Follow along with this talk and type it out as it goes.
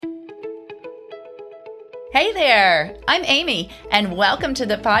Hey there, I'm Amy, and welcome to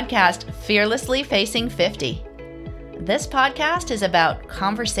the podcast Fearlessly Facing 50. This podcast is about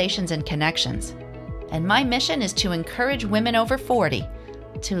conversations and connections, and my mission is to encourage women over 40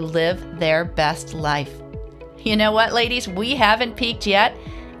 to live their best life. You know what, ladies? We haven't peaked yet,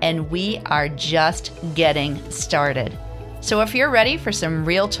 and we are just getting started. So if you're ready for some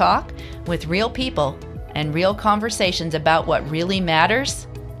real talk with real people and real conversations about what really matters,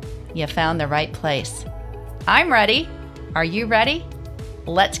 you found the right place. I'm ready. Are you ready?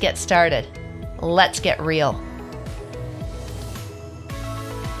 Let's get started. Let's get real.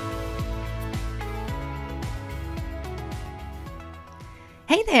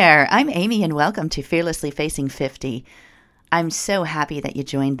 Hey there, I'm Amy and welcome to Fearlessly Facing 50. I'm so happy that you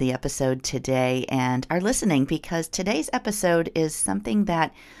joined the episode today and are listening because today's episode is something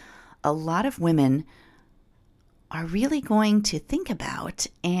that a lot of women are really going to think about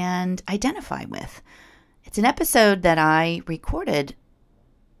and identify with. It's an episode that I recorded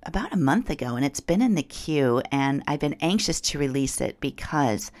about a month ago, and it's been in the queue, and I've been anxious to release it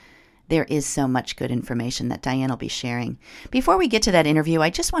because there is so much good information that Diane will be sharing. Before we get to that interview,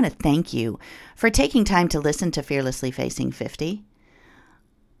 I just want to thank you for taking time to listen to Fearlessly Facing 50.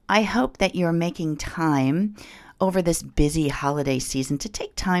 I hope that you're making time over this busy holiday season to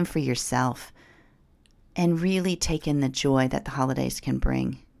take time for yourself and really take in the joy that the holidays can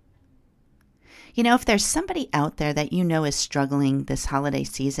bring. You know, if there's somebody out there that you know is struggling this holiday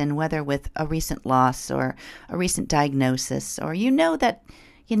season, whether with a recent loss or a recent diagnosis, or you know that,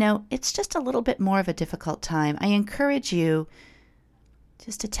 it's just a little bit more of a difficult time, I encourage you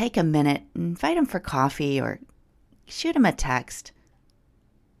just to take a minute, invite them for coffee or shoot them a text.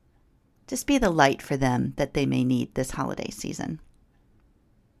 Just be the light for them that they may need this holiday season.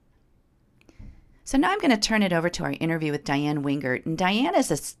 So now I'm going to turn it over to our interview with Diane Wingert. And Diane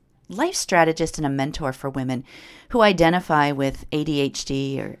is a life strategist and a mentor for women who identify with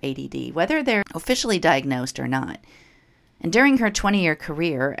ADHD or ADD, whether they're officially diagnosed or not. And during her 20-year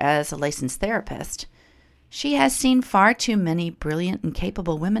career as a licensed therapist, she has seen far too many brilliant and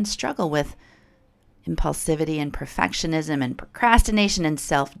capable women struggle with impulsivity and perfectionism and procrastination and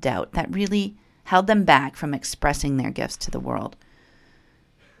self-doubt that really held them back from expressing their gifts to the world.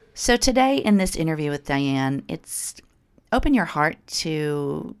 So today in this interview with Diane, it's open your heart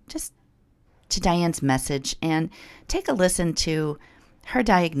to Diane's message and take a listen to her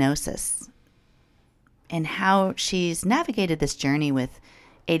diagnosis and how she's navigated this journey with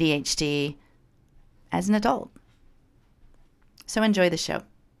ADHD as an adult. So enjoy the show.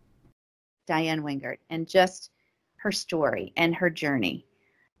 Diane Wingert and just her story and her journey.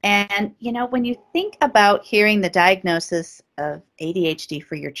 And, when you think about hearing the diagnosis of ADHD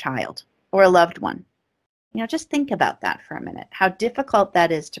for your child or a loved one, just think about that for a minute, how difficult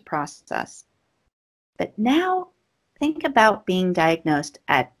that is to process. But now think about being diagnosed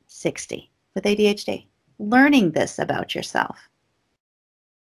at 60 with ADHD, learning this about yourself.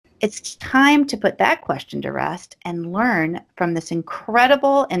 It's time to put that question to rest and learn from this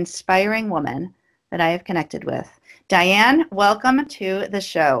incredible, inspiring woman that I have connected with. Diane, welcome to the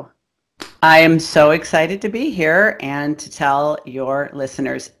show. I am so excited to be here and to tell your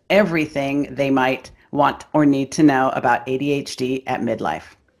listeners everything they might want or need to know about ADHD at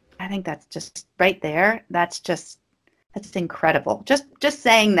midlife. I think that's just right there. That's incredible. Just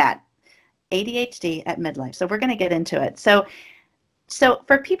saying that. ADHD at midlife. So we're going to get into it. So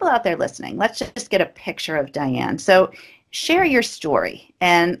for people out there listening, let's just get a picture of Diane. So share your story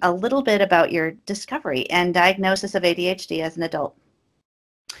and a little bit about your discovery and diagnosis of ADHD as an adult.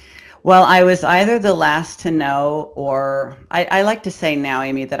 Well, I was either the last to know or I like to say now,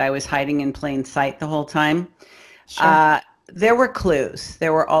 Amy, that I was hiding in plain sight the whole time. Sure. There were clues.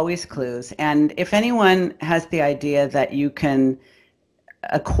 There were always clues. And if anyone has the idea that you can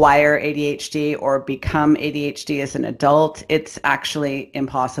acquire ADHD or become ADHD as an adult, it's actually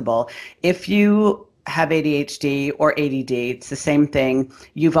impossible. If you have ADHD or ADD, it's the same thing.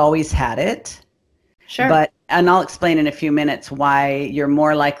 You've always had it. Sure. And I'll explain in a few minutes why you're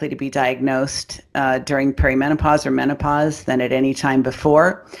more likely to be diagnosed during perimenopause or menopause than at any time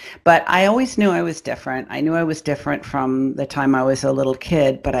before. But I always knew I was different. I knew I was different from the time I was a little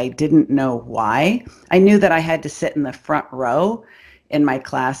kid, but I didn't know why. I knew that I had to sit in the front row in my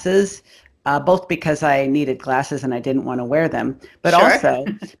classes, both because I needed glasses and I didn't want to wear them, but Sure. Also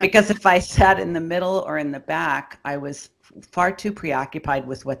because if I sat in the middle or in the back, I was far too preoccupied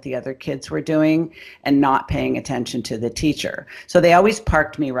with what the other kids were doing and not paying attention to the teacher. So they always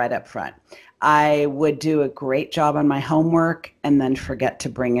parked me right up front. I would do a great job on my homework and then forget to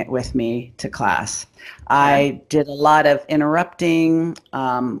bring it with me to class. Sure. I did a lot of interrupting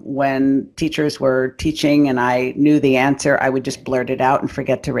when teachers were teaching and I knew the answer. I would just blurt it out and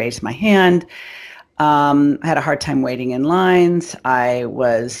forget to raise my hand. I had a hard time waiting in lines. I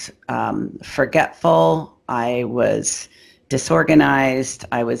was forgetful. I was disorganized.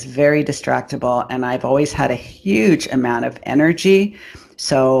 I was very distractible, and I've always had a huge amount of energy.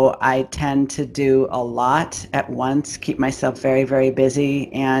 So I tend to do a lot at once, keep myself very, very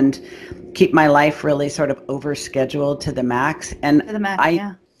busy, and keep my life really sort of overscheduled to the max. And To the max,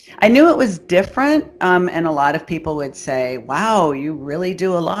 yeah. I knew it was different, and a lot of people would say, wow, you really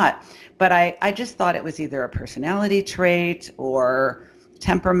do a lot. But I just thought it was either a personality trait or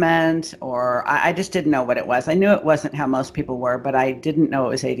temperament, or I just didn't know what it was. I knew it wasn't how most people were, but I didn't know it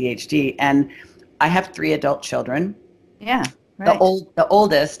was ADHD. And I have 3 adult children. Yeah, right. The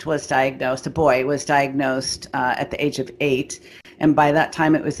oldest was diagnosed, a boy was diagnosed at the age of 8. And by that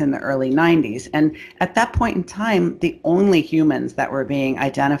time, it was in the early 90s. And at that point in time, the only humans that were being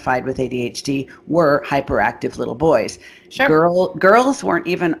identified with ADHD were hyperactive little boys. Sure. Girls weren't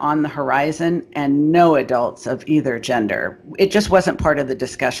even on the horizon, and no adults of either gender. It just wasn't part of the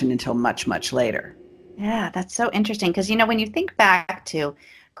discussion until much, much later. Yeah, that's so interesting because, when you think back to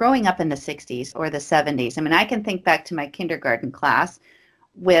growing up in the 60s or the 70s, I mean, I can think back to my kindergarten class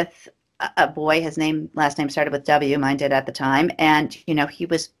with a boy, last name started with W, mine did at the time. And,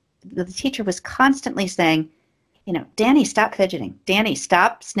 the teacher was constantly saying, Danny, stop fidgeting. Danny,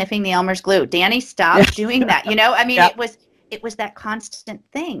 stop sniffing the Elmer's glue. Danny, stop doing that. I mean, Yep. it was that constant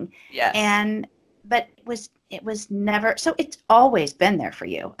thing. Yes. But it was never, so it's always been there for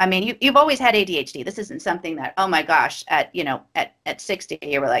you. I mean, you've always had ADHD. This isn't something that, oh my gosh, at 60,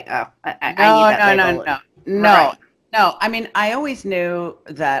 you were like, oh, I need that label. No. Right. No, I mean, I always knew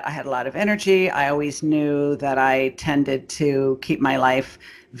that I had a lot of energy. I always knew that I tended to keep my life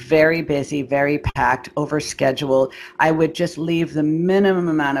very busy, very packed, overscheduled. I would just leave the minimum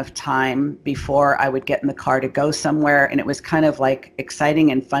amount of time before I would get in the car to go somewhere. And it was kind of like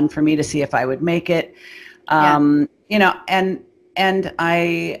exciting and fun for me to see if I would make it. Yeah.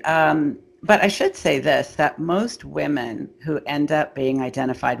 But I should say this, that most women who end up being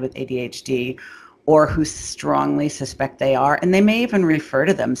identified with ADHD or who strongly suspect they are, and they may even refer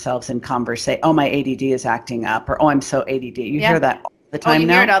to themselves in conversation, oh, my ADD is acting up, or oh, I'm so ADD. You hear that all the time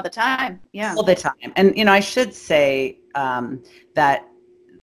now? You hear it all the time. Yeah. All the time. And, I should say that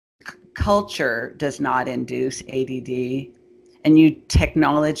culture does not induce ADD, and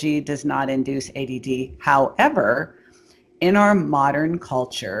technology does not induce ADD. However, in our modern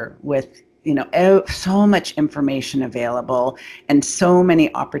culture with so much information available and so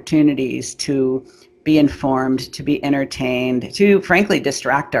many opportunities to be informed, to be entertained, to frankly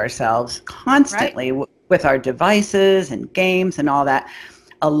distract ourselves constantly with our devices and games and all that,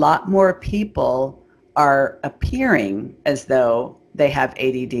 a lot more people are appearing as though they have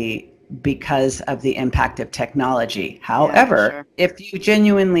ADD because of the impact of technology. However, if you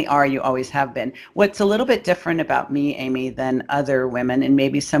genuinely are, you always have been. What's a little bit different about me, Amy, than other women, and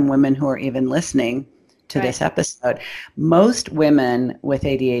maybe some women who are even listening to this episode, most women with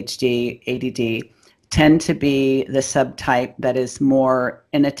ADHD, ADD, tend to be the subtype that is more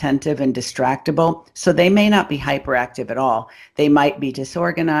inattentive and distractible. So they may not be hyperactive at all. They might be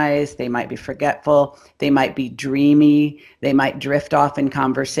disorganized. They might be forgetful. They might be dreamy. They might drift off in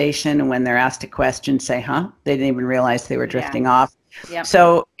conversation. And when they're asked a question, say, huh? They didn't even realize they were drifting off. Yep.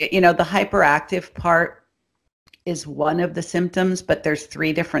 So, the hyperactive part is one of the symptoms, but there's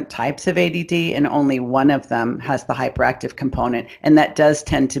 3 different types of ADD, and only one of them has the hyperactive component. And that does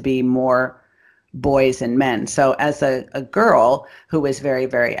tend to be more boys and men. So as a girl who was very,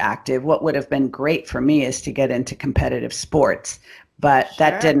 very active, what would have been great for me is to get into competitive sports. But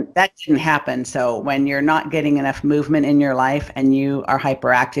that didn't happen. So when you're not getting enough movement in your life and you are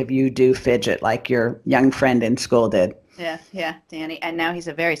hyperactive, you do fidget like your young friend in school did. Yeah, Danny. And now he's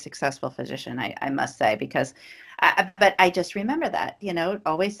a very successful physician, I must say, because but I just remember that,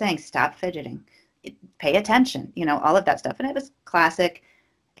 always saying, stop fidgeting, pay attention, all of that stuff. And it was classic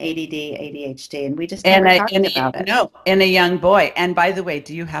ADD, ADHD, and we just never talked about it. No, in a young boy. And by the way,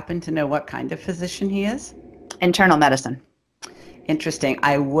 do you happen to know what kind of physician he is? Internal medicine. Interesting.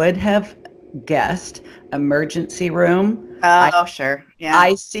 I would have guessed emergency room. Sure. Yeah.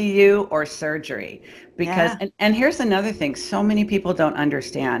 ICU or surgery. Because, and here's another thing, so many people don't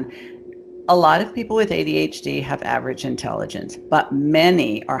understand. A lot of people with ADHD have average intelligence, but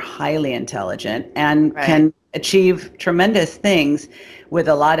many are highly intelligent and Right. can achieve tremendous things with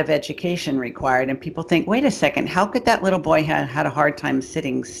a lot of education required. And people think, wait a second, how could that little boy had a hard time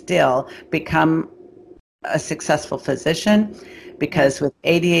sitting still become a successful physician? Yeah. Because with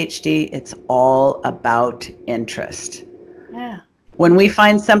ADHD, it's all about interest. Yeah. When we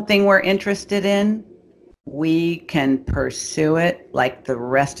find something we're interested in, we can pursue it like the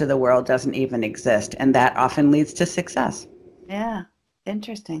rest of the world doesn't even exist. And that often leads to success. Yeah.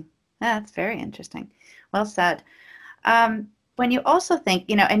 Interesting. Yeah, that's very interesting. Well said. When you also think,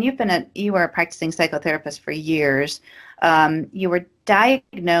 and you were a practicing psychotherapist for years, you were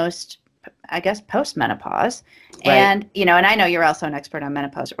diagnosed, I guess, post-menopause. Right. And I know you're also an expert on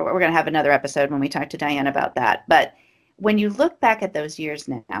menopause. We're going to have another episode when we talk to Diane about that. But when you look back at those years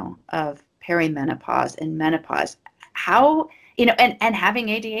now of perimenopause and menopause, how, and having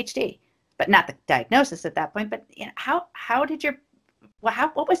ADHD, but not the diagnosis at that point, but how did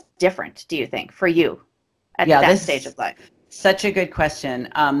what was different, do you think, for you at Yeah, that this stage of is life? such a good question.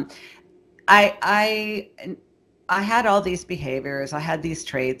 I I had all these behaviors, I had these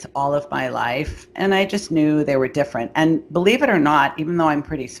traits all of my life, and I just knew they were different. And believe it or not, even though I'm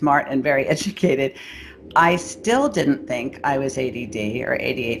pretty smart and very educated, I still didn't think I was ADD or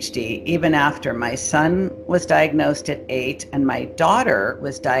ADHD, even after my son was diagnosed at 8 and my daughter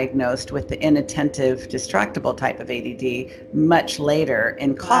was diagnosed with the inattentive, distractible type of ADD much later in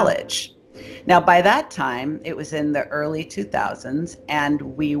Wow. college. Now, by that time, it was in the early 2000s, and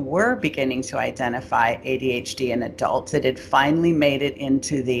we were beginning to identify ADHD in adults. It had finally made it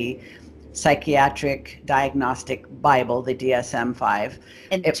into the Psychiatric Diagnostic Bible, the DSM-5.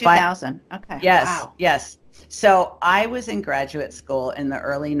 In It fi- 2000. Okay. yes, Wow. yes. So I was in graduate school in the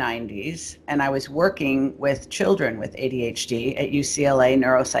early 90s, and I was working with children with ADHD at UCLA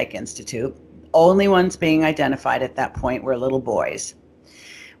Neuropsych Institute. Only ones being identified at that point were little boys.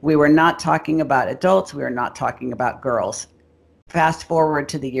 We were not talking about adults. We were not talking about girls. Fast forward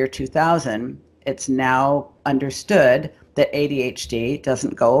to the year 2000, it's now understood that ADHD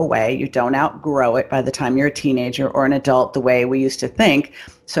doesn't go away. You don't outgrow it by the time you're a teenager or an adult the way we used to think.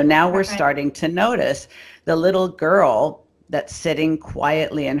 So now we're Right. starting to notice the little girl that's sitting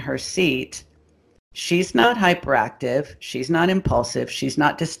quietly in her seat. She's not hyperactive. She's not impulsive. She's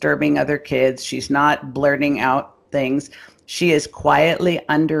not disturbing other kids. She's not blurting out things. She is quietly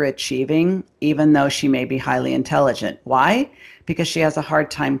underachieving, even though she may be highly intelligent. Why? Because she has a hard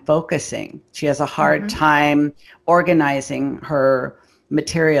time focusing. She has a hard Hmm. time organizing her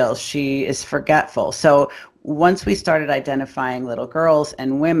materials. She is forgetful. So once we started identifying little girls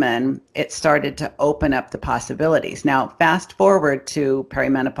and women, it started to open up the possibilities. Now, fast forward to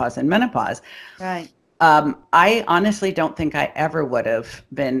perimenopause and menopause. Right. I honestly don't think I ever would have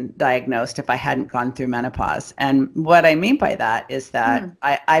been diagnosed if I hadn't gone through menopause. And what I mean by that is that Hmm.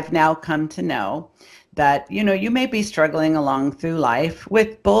 I've now come to know that, you may be struggling along through life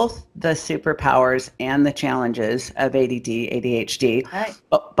with both the superpowers and the challenges of ADD, ADHD. Right.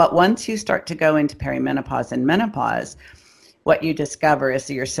 But once you start to go into perimenopause and menopause, what you discover is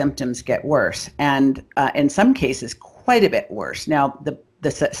that your symptoms get worse. And in some cases, quite a bit worse. Now,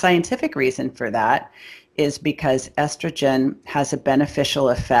 the scientific reason for that is because estrogen has a beneficial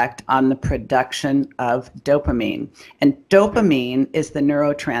effect on the production of dopamine. And dopamine is the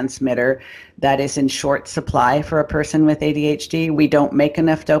neurotransmitter that is in short supply for a person with ADHD. We don't make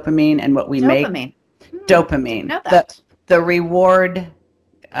enough dopamine, and what we make, Dopamine. Didn't dopamine, know the that. the reward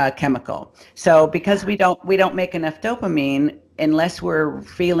chemical. So because we don't make enough dopamine unless we're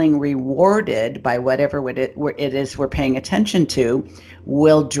feeling rewarded by whatever it is we're paying attention to,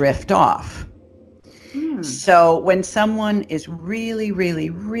 we'll drift off. Hmm. So when someone is really, really,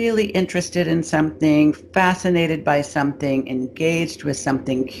 really interested in something, fascinated by something, engaged with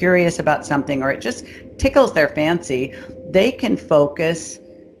something, curious about something, or it just tickles their fancy, they can focus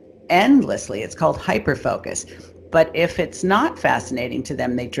endlessly. It's called hyperfocus. But if it's not fascinating to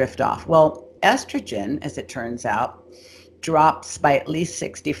them, they drift off. Well, estrogen, as it turns out, drops by at least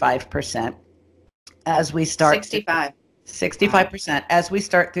 65% as we start 65. Wow. 65% as we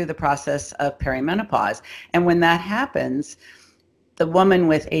start through the process of perimenopause. And when that happens, the woman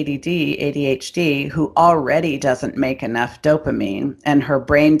with ADD, ADHD, who already doesn't make enough dopamine and her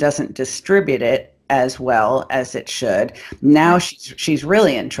brain doesn't distribute it as well as it should, now Right. she's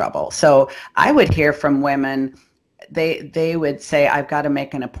really in trouble. So I would hear from women, they would say, I've got to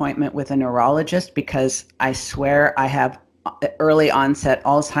make an appointment with a neurologist because I swear I have early onset Yeah.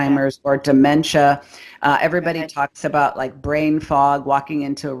 Alzheimer's or dementia. Everybody Right. talks about like brain fog, walking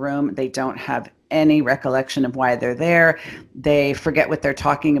into a room. They don't have any recollection of why they're there. They forget what they're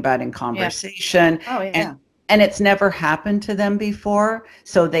talking about in conversation. Yeah. Oh, yeah. And it's never happened to them before.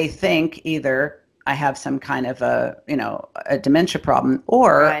 So they think either I have some kind of a dementia problem,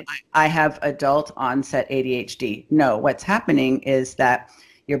 or Right. I have adult onset ADHD. No, what's happening is that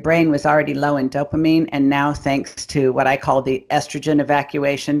your brain was already low in dopamine, and now thanks to what I call the estrogen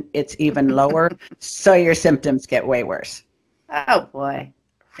evacuation, it's even lower. So your symptoms get way worse. Oh boy.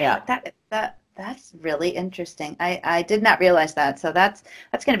 Yeah. That's really interesting. I did not realize that. So that's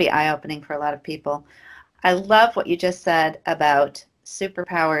going to be eye-opening for a lot of people. I love what you just said about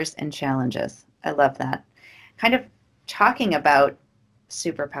superpowers and challenges. I love that. Kind of talking about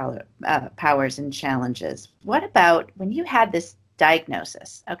powers and challenges. What about when you had this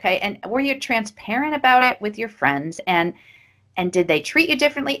diagnosis? Okay, and were you transparent about it with your friends? And did they treat you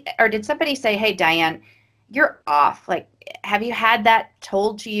differently, or did somebody say, "Hey, Diane, you're off"? Like, have you had that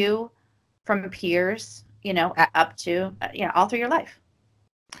told to you from peers? Up to all through your life.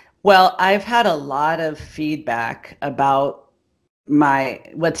 Well, I've had a lot of feedback about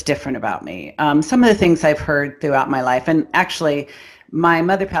what's different about me. Some of the things I've heard throughout my life, and actually my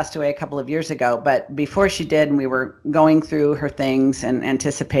mother passed away a couple of years ago, but before she did, and we were going through her things and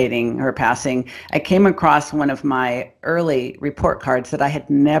anticipating her passing, I came across one of my early report cards that I had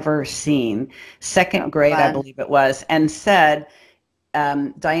never seen, second grade, I believe it was, and said,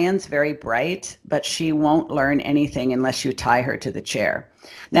 Diane's very bright, but she won't learn anything unless you tie her to the chair.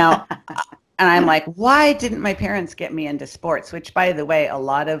 Now, and I'm like, why didn't my parents get me into sports? Which, by the way, a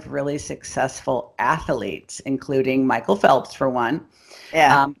lot of really successful athletes, including Michael Phelps, for one,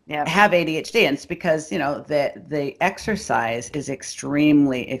 have ADHD. And it's because, the exercise is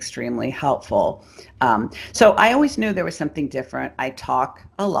extremely, extremely helpful. So I always knew there was something different. I talk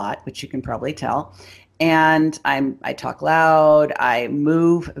a lot, which you can probably tell. And I talk loud. I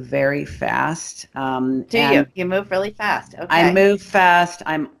move very fast. Do you? You move really fast. Okay. I move fast.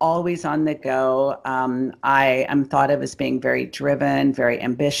 I'm always on the go. I am thought of as being very driven, very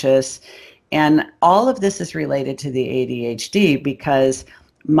ambitious. And all of this is related to the ADHD because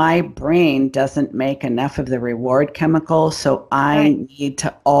my brain doesn't make enough of the reward chemical. So I need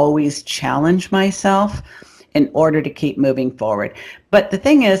to always challenge myself in order to keep moving forward. But the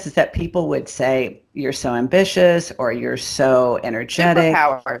thing is that people would say, you're so ambitious or you're so energetic.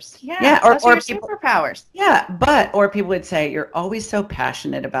 Superpowers. Or your superpowers. Or people would say, you're always so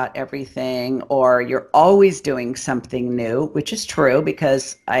passionate about everything, or you're always doing something new, which is true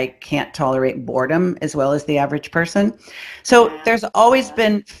because I can't tolerate boredom as well as the average person. So there's always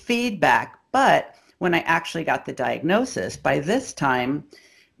been feedback. But when I actually got the diagnosis, by this time,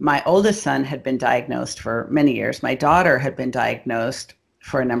 my oldest son had been diagnosed for many years. My daughter had been diagnosed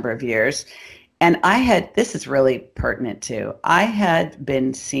for a number of years. And this is really pertinent too, I had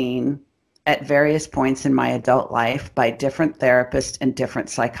been seen at various points in my adult life by different therapists and different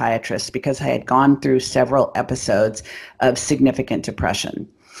psychiatrists because I had gone through several episodes of significant depression.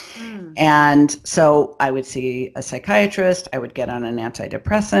 And so I would see a psychiatrist, I would get on an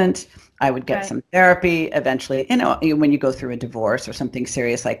antidepressant, I would get some therapy. Eventually, when you go through a divorce or something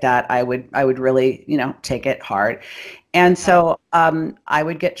serious like that, I would really, take it hard. And so I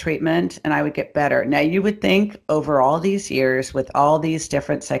would get treatment and I would get better. Now, you would think over all these years with all these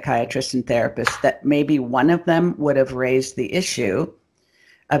different psychiatrists and therapists that maybe one of them would have raised the issue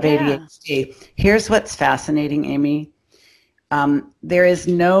of ADHD. Here's what's fascinating, Amy. There is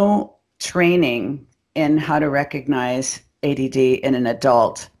no training in how to recognize ADD in an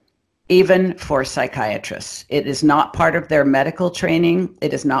adult, even for psychiatrists. It is not part of their medical training.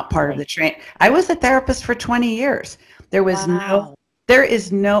 It is not part of the training. I was a therapist for 20 years. There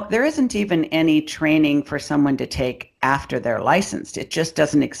isn't even any training for someone to take after they're licensed. It just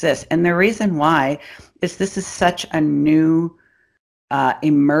doesn't exist. And the reason why is this is such a new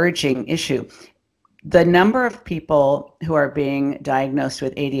emerging issue. The number of people who are being diagnosed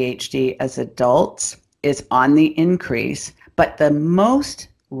with ADHD as adults is on the increase, but the most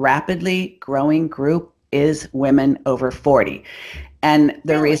rapidly growing group is women over 40. And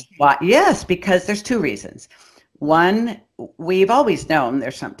the reason why, yes, because there's two reasons. One, we've always known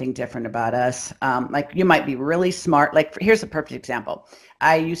there's something different about us. Like you might be really smart. Like here's a perfect example.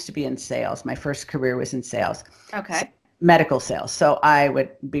 I used to be in sales. My first career was in sales. Okay. Medical sales. So I would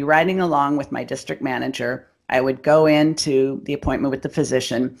be riding along with my district manager. I would go into the appointment with the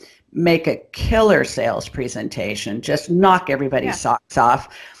physician, make a killer sales presentation, just knock everybody's socks off,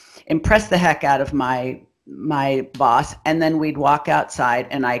 impress the heck out of my boss, and then we'd walk outside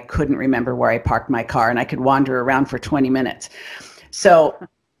and I couldn't remember where I parked my car and I could wander around for 20 minutes. So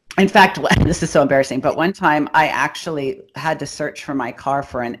In fact, this is so embarrassing, but one time I actually had to search for my car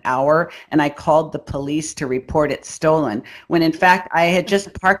for an hour and I called the police to report it stolen when in fact I had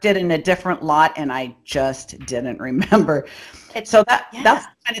just parked it in a different lot and I just didn't remember. So that's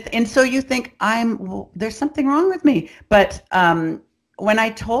kind of, and so you think well, there's something wrong with me. But when I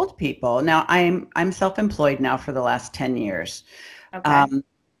told people, now I'm self-employed now for the last 10 years. Okay.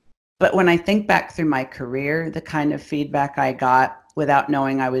 But when I think back through my career, the kind of feedback I got without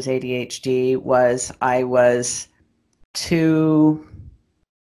knowing I was ADHD was I wasn't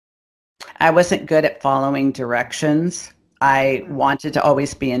good at following directions. I wanted to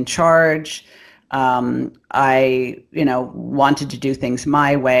always be in charge. I wanted to do things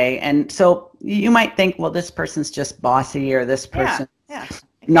my way. And so you might think, well, this person's just bossy or this person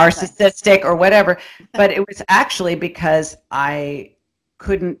narcissistic or whatever. But it was actually because I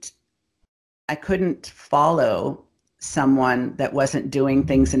couldn't follow someone that wasn't doing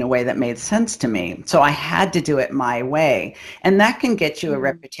things in a way that made sense to me. So I had to do it my way. And that can get you a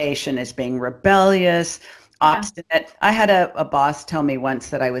reputation as being rebellious, obstinate. I had a boss tell me once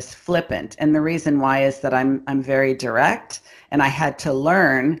that I was flippant. And the reason why is that I'm very direct, and I had to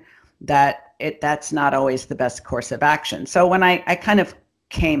learn that that's not always the best course of action. So when I kind of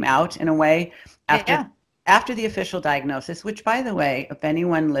came out in a way after the official diagnosis, which by the way, if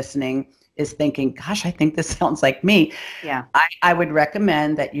anyone listening is thinking, gosh, I think this sounds like me. Yeah. I would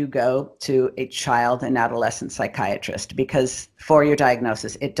recommend that you go to a child and adolescent psychiatrist, because for your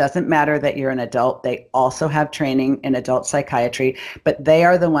diagnosis, it doesn't matter that you're an adult. They also have training in adult psychiatry, but they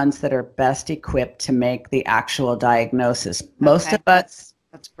are the ones that are best equipped to make the actual diagnosis. Most of us.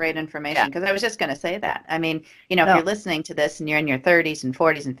 That's great information, because I was just going to say that. I mean, if you're listening to this and you're in your 30s and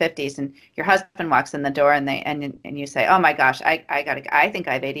 40s and 50s and your husband walks in the door and you say, "Oh my gosh, I think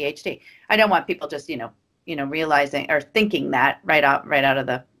I have ADHD." I don't want people just, realizing or thinking that right out of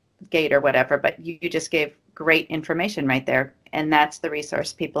the gate or whatever, but you just gave great information right there, and that's the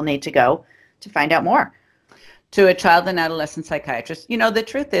resource people need to go to find out more. To a child and adolescent psychiatrist. The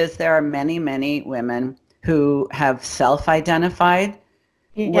truth is there are many, many women who have self-identified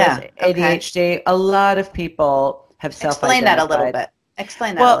with ADHD. A lot of people have self-identified. Explain that a little bit.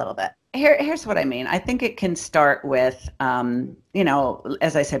 Explain that a little bit. Here's what I mean. I think it can start with,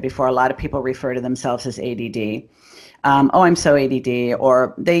 as I said before, a lot of people refer to themselves as ADD. I'm so ADD,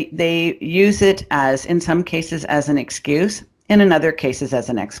 or they use it as, in some cases, as an excuse, in other cases as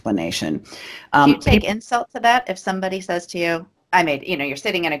an explanation. Do you take insult to that if somebody says to you, you're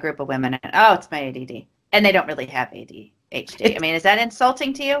sitting in a group of women and, oh, it's my ADD, and they don't really have ADHD. Is that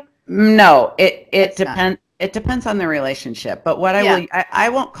insulting to you? No, it depends. It depends on the relationship. But what I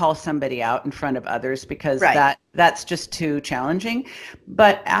won't call somebody out in front of others, because that's just too challenging.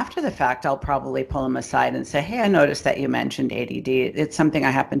 But after the fact, I'll probably pull them aside and say, "Hey, I noticed that you mentioned ADD. It's something I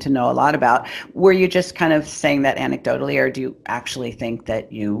happen to know a lot about. Were you just kind of saying that anecdotally, or do you actually think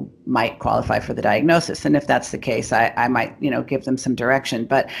that you might qualify for the diagnosis?" And if that's the case, I might, give them some direction.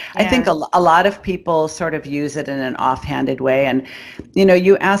 But I think a lot of people sort of use it in an offhanded way. And,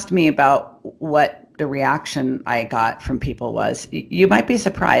 you asked me about what the reaction I got from people was. You might be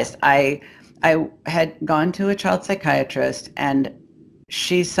surprised. I had gone to a child psychiatrist, and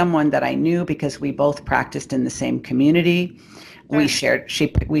she's someone that I knew because we both practiced in the same community. We shared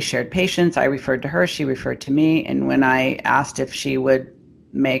patients. I referred to her, she referred to me. And when I asked if she would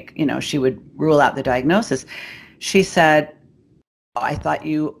she would rule out the diagnosis, she said, "Oh, I thought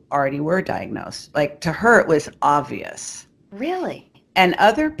you already were diagnosed." Like, to her, it was obvious. Really? And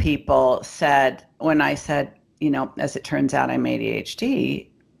other people said, when I said, as it turns out, I'm ADHD,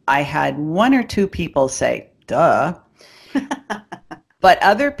 I had one or two people say, "Duh." But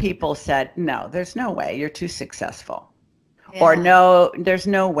other people said, "No, there's no way. You're too successful." Yeah. Or, "No, there's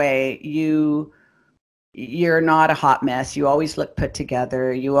no way. You're not a hot mess. You always look put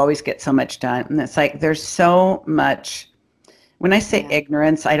together. You always get so much done." And it's like, there's so much. When I say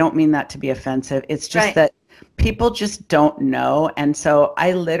ignorance, I don't mean that to be offensive. It's just that people just don't know. And so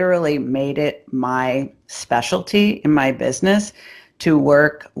I literally made it my specialty in my business to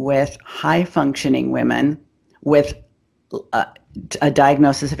work with high functioning women with a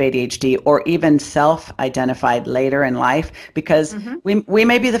diagnosis of ADHD, or even self-identified later in life, because we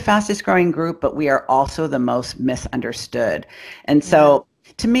may be the fastest growing group, but we are also the most misunderstood. And so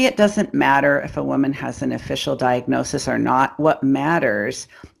to me, it doesn't matter if a woman has an official diagnosis or not. What matters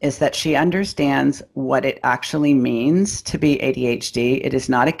is that she understands what it actually means to be ADHD. It is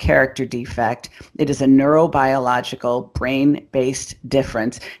not a character defect. It is a neurobiological, brain-based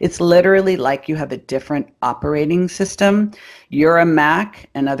difference. It's literally like you have a different operating system. You're a Mac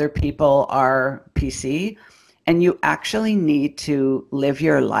and other people are PC. and you actually need to live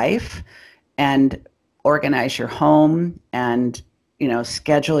your life and organize your home and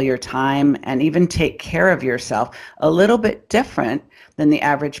schedule your time and even take care of yourself a little bit different than the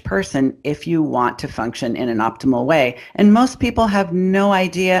average person if you want to function in an optimal way. And most people have no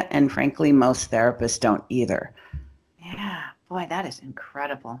idea, and frankly, most therapists don't either. Yeah, boy, that is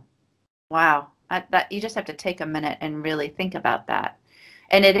incredible. Wow. That you just have to take a minute and really think about that.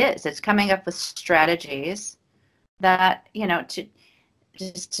 And it's coming up with strategies that,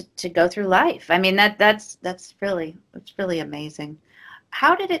 to go through life. I mean, that's really, it's really amazing.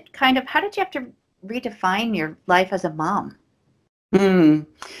 How did you have to redefine your life as a mom?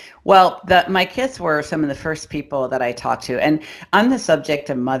 Well, my kids were some of the first people that I talked to. And on the subject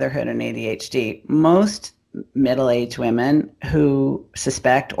of motherhood and ADHD, most middle-aged women who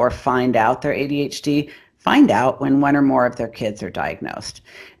suspect or find out they're ADHD find out when one or more of their kids are diagnosed.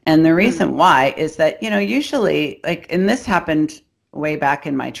 And the reason why is that, usually, and this happened way back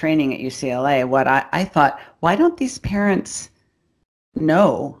in my training at UCLA, what I thought, why don't these parents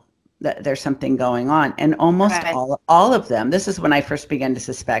know that there's something going on? And almost all of them, this is when I first began to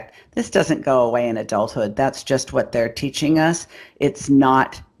suspect, this doesn't go away in adulthood. That's just what they're teaching us. It's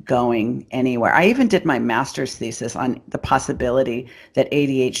not going anywhere. I even did my master's thesis on the possibility that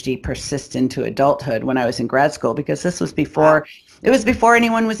ADHD persists into adulthood when I was in grad school, because this was before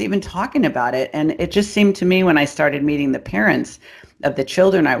anyone was even talking about it. And it just seemed to me, when I started meeting the parents of the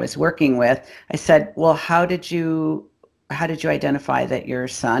children I was working with, I said, well, how did you identify that your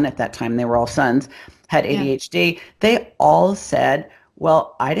son, at that time they were all sons, had ADHD? Yeah. They all said,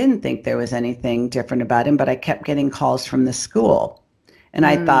 well, I didn't think there was anything different about him, but I kept getting calls from the school. And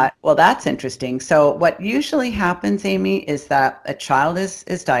I thought, well, that's interesting. So what usually happens, Amy, is that a child is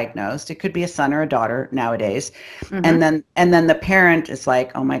diagnosed. It could be a son or a daughter nowadays. And then the parent is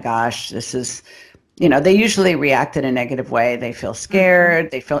like, oh my gosh, this is, they usually react in a negative way. They feel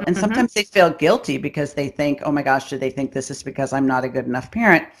scared. They feel, and sometimes they feel guilty because they think, oh my gosh, do they think this is because I'm not a good enough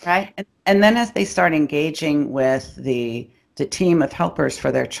parent? Right. And then as they start engaging with the team of helpers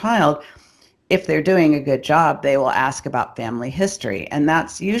for their child, if they're doing a good job, they will ask about family history. And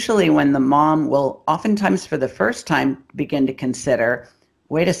that's usually when the mom will oftentimes for the first time begin to consider,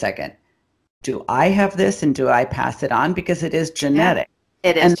 wait a second, do I have this and do I pass it on? Because it is genetic. Yeah,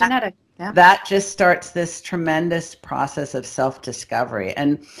 it is genetic. That just starts this tremendous process of self-discovery.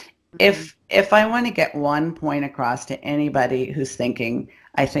 And if I want to get one point across to anybody who's thinking,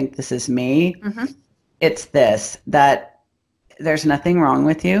 I think this is me, it's this, that there's nothing wrong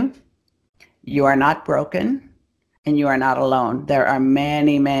with you. You are not broken, and you are not alone. There are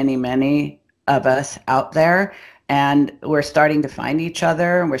many, many, many of us out there, and we're starting to find each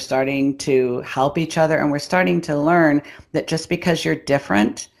other, and we're starting to help each other, and we're starting to learn that just because you're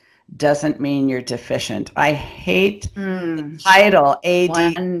different doesn't mean you're deficient. I hate the title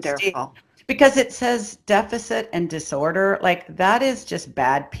ADHD. Wonderful. Because it says deficit and disorder. Like, that is just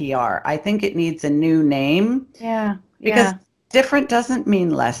bad PR. I think it needs a new name. Yeah. Because different doesn't mean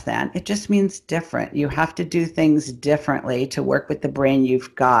less than. It just means different. You have to do things differently to work with the brain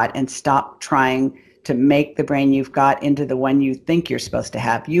you've got and stop trying to make the brain you've got into the one you think you're supposed to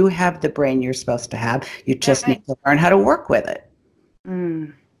have. You have the brain you're supposed to have. You just need to learn how to work with it.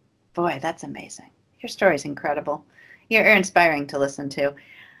 Boy, that's amazing. Your story is incredible. You're inspiring to listen to.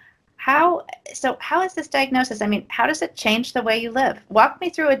 How is this diagnosis? I mean, how does it change the way you live? Walk me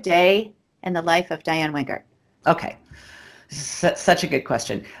through a day in the life of Diane Wingert. Okay. Such a good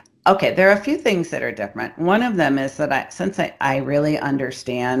question. Okay, there are a few things that are different. One of them is that since I really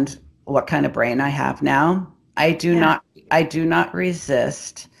understand what kind of brain I have now, I do not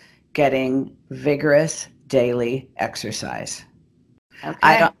resist getting vigorous daily exercise.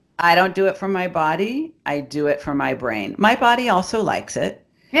 Okay. I don't do it for my body. I do it for my brain. My body also likes it.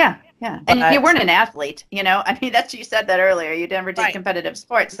 Yeah. And you weren't an athlete, I mean, you said that earlier. You never did competitive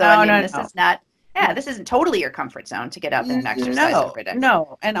sports. So this is not. Yeah, this isn't totally your comfort zone to get out there and exercise every day.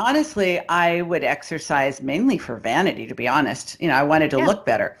 No. And honestly, I would exercise mainly for vanity, to be honest. I wanted to look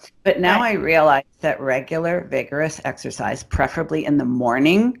better. But now I realize that regular, vigorous exercise, preferably in the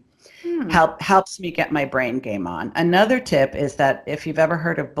morning, helps me get my brain game on. Another tip is that if you've ever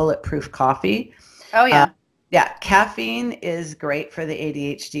heard of bulletproof coffee. Oh, yeah. Caffeine is great for the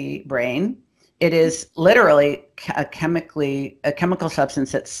ADHD brain. It is literally a chemical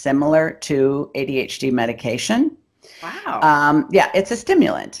substance that's similar to ADHD medication. Wow. It's a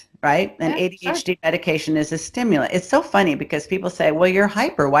stimulant, right? And ADHD medication is a stimulant. It's so funny because people say, well, you're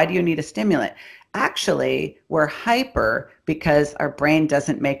hyper. Why do you need a stimulant? Actually, we're hyper because our brain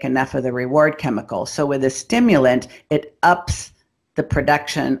doesn't make enough of the reward chemical. So with a stimulant, it ups the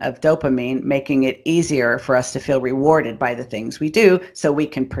production of dopamine, making it easier for us to feel rewarded by the things we do so we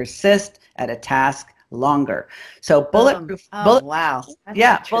can persist at a task longer. So Wow. That's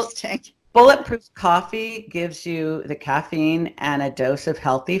yeah, interesting. bulletproof coffee gives you the caffeine and a dose of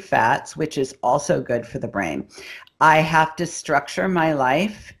healthy fats, which is also good for the brain. I have to structure my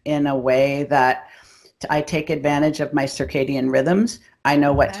life in a way that I take advantage of my circadian rhythms. I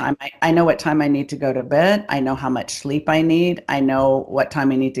know what time I know what time I need to go to bed. I know how much sleep I need. I know what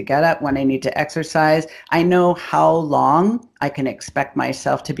time I need to get up, when I need to exercise. I know how long I can expect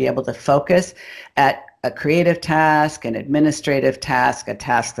myself to be able to focus at a creative task, an administrative task, a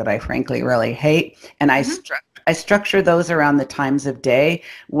task that I frankly really hate. And I structure those around the times of day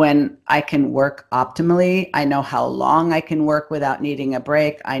when I can work optimally. I know how long I can work without needing a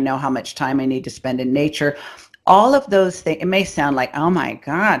break. I know how much time I need to spend in nature. All of those things, it may sound like, oh my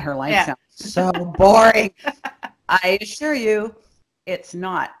God, her life sounds so boring. I assure you, it's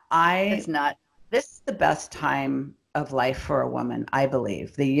not. It's not. This is the best time of life for a woman, I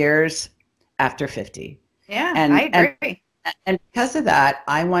believe, the years after 50. Yeah, I agree. And because of that,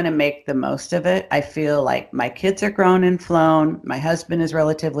 I want to make the most of it. I feel like my kids are grown and flown. My husband is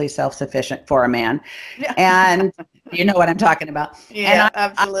relatively self-sufficient for a man. Yeah. And you know what I'm talking about. Yeah, and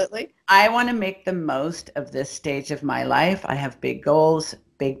absolutely. I want to make the most of this stage of my life. I have big goals,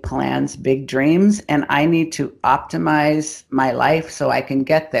 big plans, big dreams, and I need to optimize my life so I can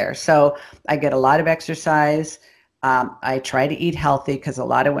get there. So I get a lot of exercise. I try to eat healthy because a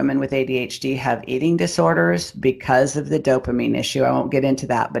lot of women with ADHD have eating disorders because of the dopamine issue. I won't get into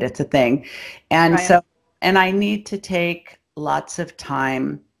that, but it's a thing. And and I need to take lots of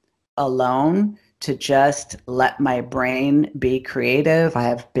time alone to just let my brain be creative. I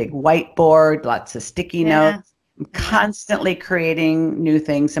have big whiteboard, lots of sticky notes. I'm constantly creating new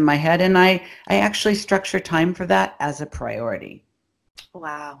things in my head. And I actually structure time for that as a priority.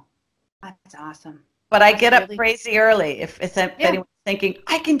 Wow. That's awesome. But I get up crazy early. If anyone's thinking,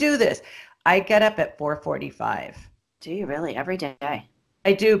 I can do this, I get up at 4:45. Do you really? Every day?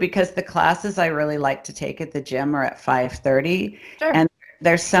 I do, because the classes I really like to take at the gym are at 5:30. Sure. And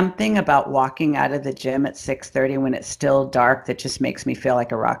there's something about walking out of the gym at 6:30 when it's still dark that just makes me feel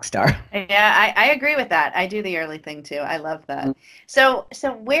like a rock star. Yeah, I agree with that. I do the early thing too. I love that. Mm-hmm.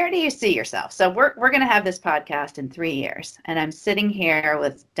 So where do you see yourself? So we're going to have this podcast in 3 years, and I'm sitting here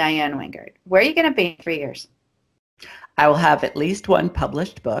with Diane Wingert. Where are you going to be in 3 years? I will have at least one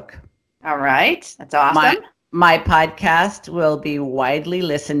published book. All right. That's awesome. My podcast will be widely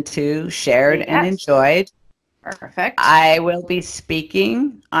listened to, shared, and enjoyed. Perfect. I will be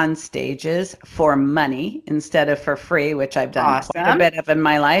speaking on stages for money instead of for free, which I've done quite a bit of in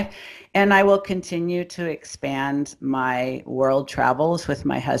my life. And I will continue to expand my world travels with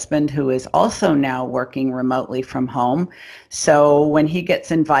my husband, who is also now working remotely from home. So when he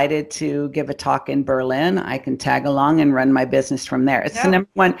gets invited to give a talk in Berlin, I can tag along and run my business from there. It's the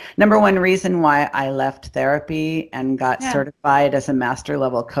number one reason why I left therapy and got certified as a master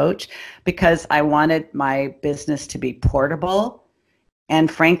level coach, because I wanted my business to be portable. And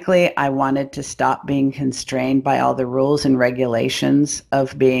frankly, I wanted to stop being constrained by all the rules and regulations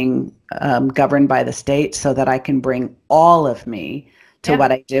of being governed by the state, so that I can bring all of me to what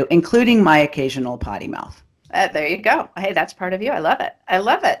I do, including my occasional potty mouth. There you go. Hey, that's part of you. I love it. I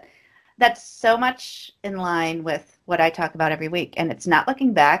love it. That's so much in line with what I talk about every week. And it's not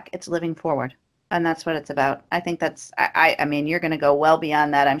looking back, it's living forward. And that's what it's about. I think that's, I mean, you're going to go well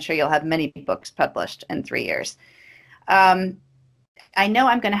beyond that. I'm sure you'll have many books published in 3 years. I know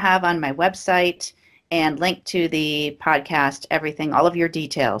I'm going to have on my website and link to the podcast, everything, all of your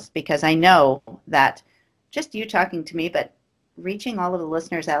details, because I know that just you talking to me, but reaching all of the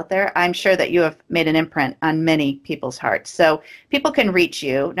listeners out there, I'm sure that you have made an imprint on many people's hearts. So people can reach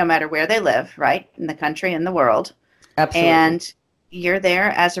you no matter where they live, right? In the country, in the world. Absolutely. And you're there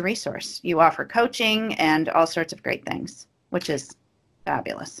as a resource. You offer coaching and all sorts of great things, which is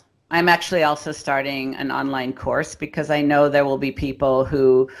fabulous. I'm actually also starting an online course, because I know there will be people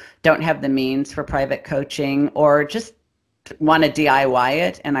who don't have the means for private coaching or just want to DIY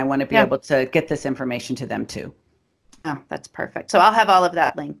it. And I want to be able to get this information to them too. Oh, that's perfect. So I'll have all of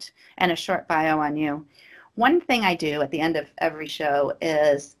that linked and a short bio on you. One thing I do at the end of every show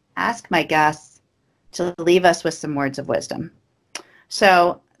is ask my guests to leave us with some words of wisdom.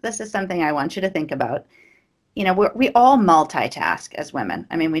 So this is something I want you to think about. You know, we all multitask as women.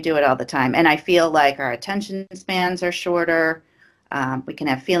 I mean, we do it all the time. And I feel like our attention spans are shorter. We can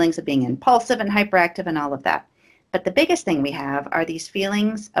have feelings of being impulsive and hyperactive and all of that. But the biggest thing we have are these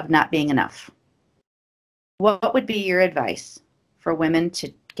feelings of not being enough. What would be your advice for women to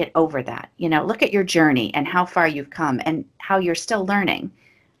get over that. Look at your journey and how far you've come and how you're still learning.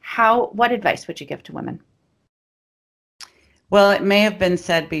 What advice would you give to women? Well, it may have been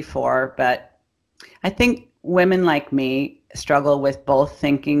said before, but I think women like me struggle with both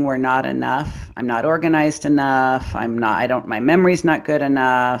thinking we're not enough. I'm not organized enough. My memory's not good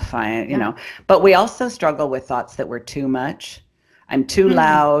enough. But we also struggle with thoughts that we're too much. I'm too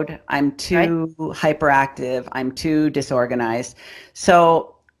loud. I'm too hyperactive. I'm too disorganized.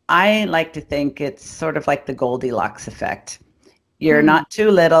 So I like to think it's sort of like the Goldilocks effect. You're not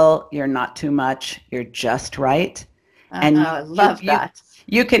too little. You're not too much. You're just right. And I love that.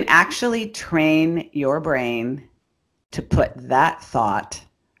 You can actually train your brain to put that thought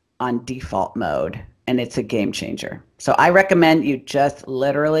on default mode, and it's a game changer. So I recommend you just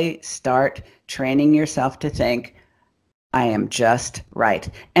literally start training yourself to think, I am just right.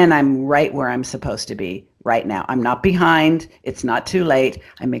 And I'm right where I'm supposed to be right now. I'm not behind. It's not too late.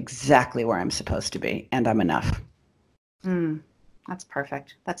 I'm exactly where I'm supposed to be, and I'm enough. That's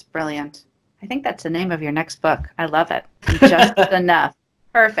perfect. That's brilliant. I think that's the name of your next book. I love it. Just enough.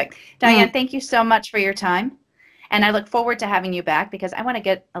 Perfect. Diane, thank you so much for your time. And I look forward to having you back because I want to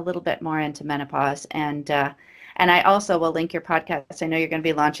get a little bit more into menopause. And I also will link your podcast. I know you're going to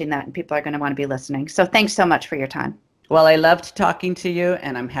be launching that and people are going to want to be listening. So thanks so much for your time. Well, I loved talking to you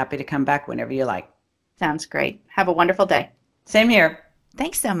and I'm happy to come back whenever you like. Sounds great. Have a wonderful day. Same here.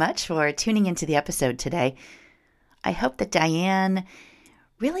 Thanks so much for tuning into the episode today. I hope that Diane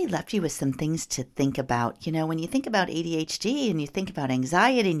really left you with some things to think about. When you think about ADHD and you think about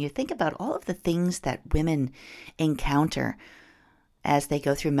anxiety and you think about all of the things that women encounter as they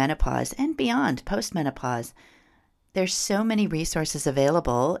go through menopause and beyond, post-menopause, there's so many resources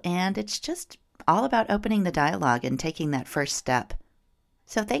available, and it's just all about opening the dialogue and taking that first step.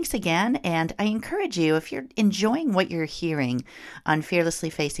 So thanks again, and I encourage you, if you're enjoying what you're hearing on Fearlessly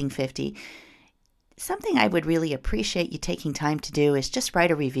Facing 50, something I would really appreciate you taking time to do is just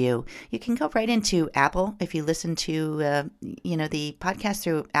write a review. You can go right into Apple if you listen to the podcast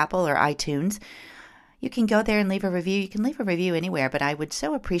through Apple or iTunes. You can go there and leave a review. You can leave a review anywhere, but I would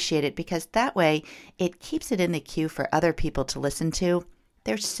so appreciate it because that way it keeps it in the queue for other people to listen to.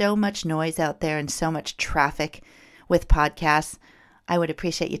 There's so much noise out there and so much traffic with podcasts. I would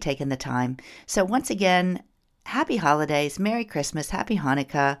appreciate you taking the time. So once again, happy holidays, Merry Christmas, Happy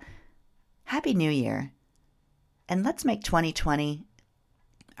Hanukkah, Happy New Year, and let's make 2020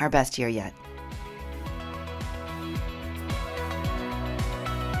 our best year yet.